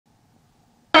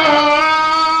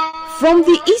From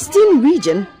the Eastern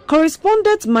region,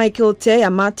 correspondent Michael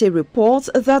Teyamate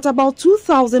reports that about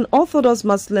 2,000 Orthodox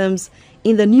Muslims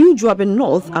in the New Juaben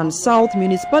North and South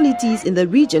municipalities in the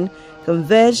region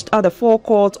converged at the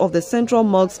forecourt of the Central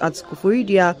Mosque at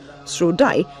Kufuridia,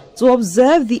 Srodai, to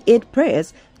observe the Eid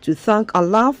prayers to thank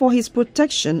Allah for His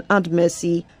protection and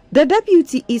mercy. The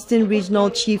Deputy Eastern Regional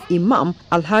Chief Imam,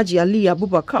 Alhaji Ali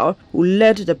Abubakar, who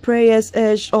led the prayers,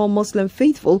 urged all Muslim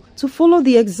faithful to follow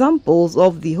the examples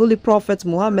of the Holy Prophet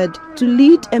Muhammad to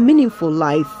lead a meaningful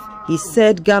life. He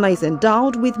said Ghana is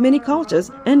endowed with many cultures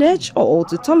and urged all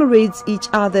to tolerate each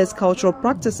other's cultural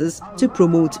practices to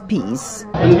promote peace.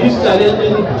 In these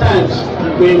challenging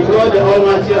times, we implore the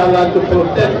Almighty Allah to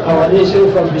protect our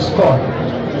nation from discord,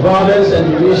 violence and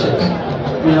divisions.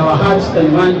 May our hearts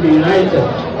and minds be united,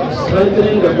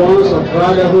 strengthening the bonds of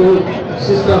brotherhood,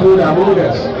 sisterhood among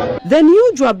us. The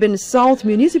New Juaben South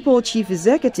Municipal Chief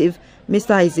Executive,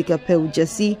 Mr. Isaac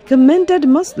Apeujasi, commended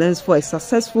Muslims for a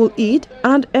successful Eid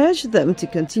and urged them to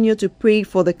continue to pray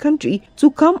for the country to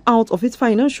come out of its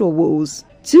financial woes.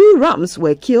 2 rams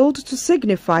were killed to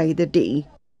signify the day.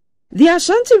 The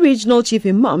Ashanti Regional Chief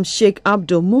Imam Sheikh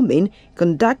Abdul Mumin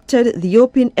conducted the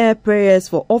open-air prayers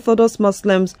for Orthodox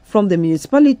Muslims from the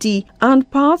municipality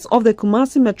and parts of the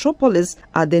Kumasi metropolis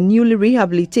at the newly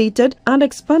rehabilitated and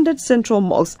expanded Central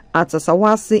Mosque at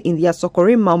Asawasi in the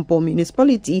Asokore Mampo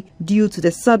municipality due to the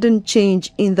sudden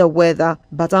change in the weather.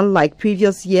 But unlike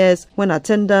previous years when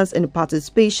attendance and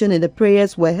participation in the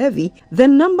prayers were heavy, the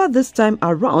number this time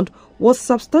around was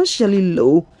substantially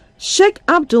low. Sheikh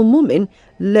Abdul Mumin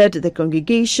led the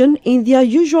congregation in their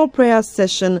usual prayer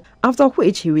session, after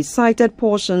which he recited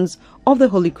portions of the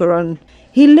Holy Quran.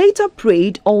 He later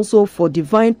prayed also for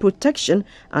divine protection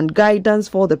and guidance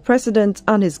for the president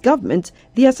and his government,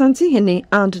 the Asantehene,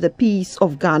 and the peace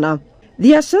of Ghana.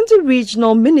 The Ashanti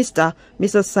Regional Minister,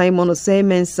 Mr. Simon Osei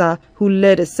Mensah, who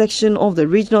led a section of the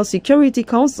Regional Security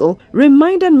Council,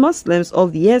 reminded Muslims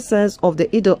of the essence of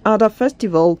the Eid al-Adha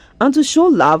festival and to show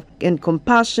love and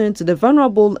compassion to the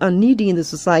vulnerable and needy in the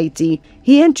society.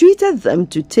 He entreated them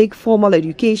to take formal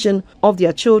education of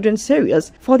their children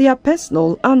serious for their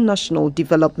personal and national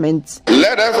development.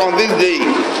 Let us on this day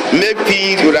make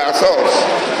peace with ourselves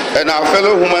and our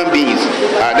fellow human beings.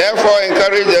 I therefore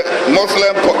encourage the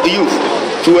Muslim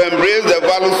youth to embrace the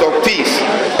values of peace,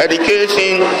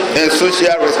 education, and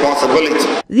social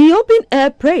responsibility. The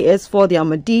open-air prayers for the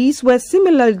Ahmadis were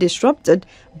similarly disrupted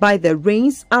by the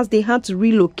rains as they had to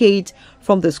relocate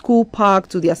from the school park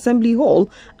to the assembly hall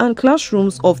and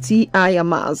classrooms of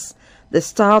TIMAS. The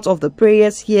start of the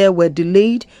prayers here were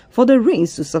delayed for the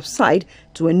rains to subside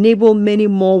to enable many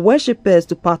more worshippers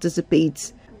to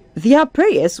participate. Their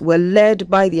prayers were led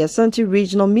by the Ashanti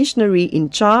Regional Missionary in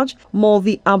charge,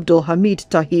 Maulvi Abdul Hamid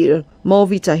Tahir.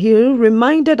 Maulvi Tahir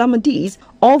reminded Ahmadis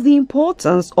of the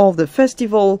importance of the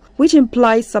festival, which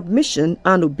implies submission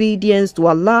and obedience to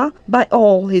Allah by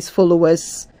all his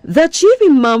followers. The chief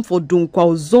imam for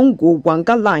Dunkwa Zongo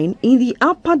Wanga line in the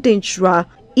Upper Denchura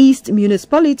East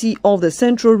Municipality of the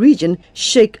Central Region,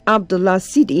 Sheikh Abdullah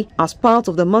Sidi, as part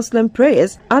of the Muslim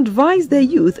prayers, advised the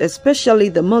youth, especially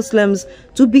the Muslims,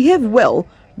 to behave well,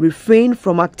 refrain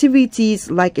from activities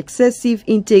like excessive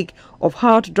intake of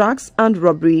hard drugs and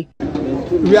robbery.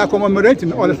 We are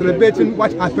commemorating or celebrating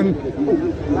what happened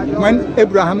when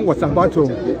Abraham was about to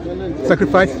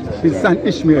sacrifice his son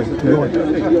Ishmael to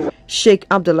God. Sheikh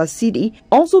Abdullah Sidi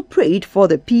also prayed for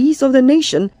the peace of the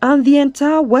nation and the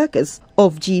entire workers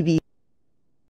of GB.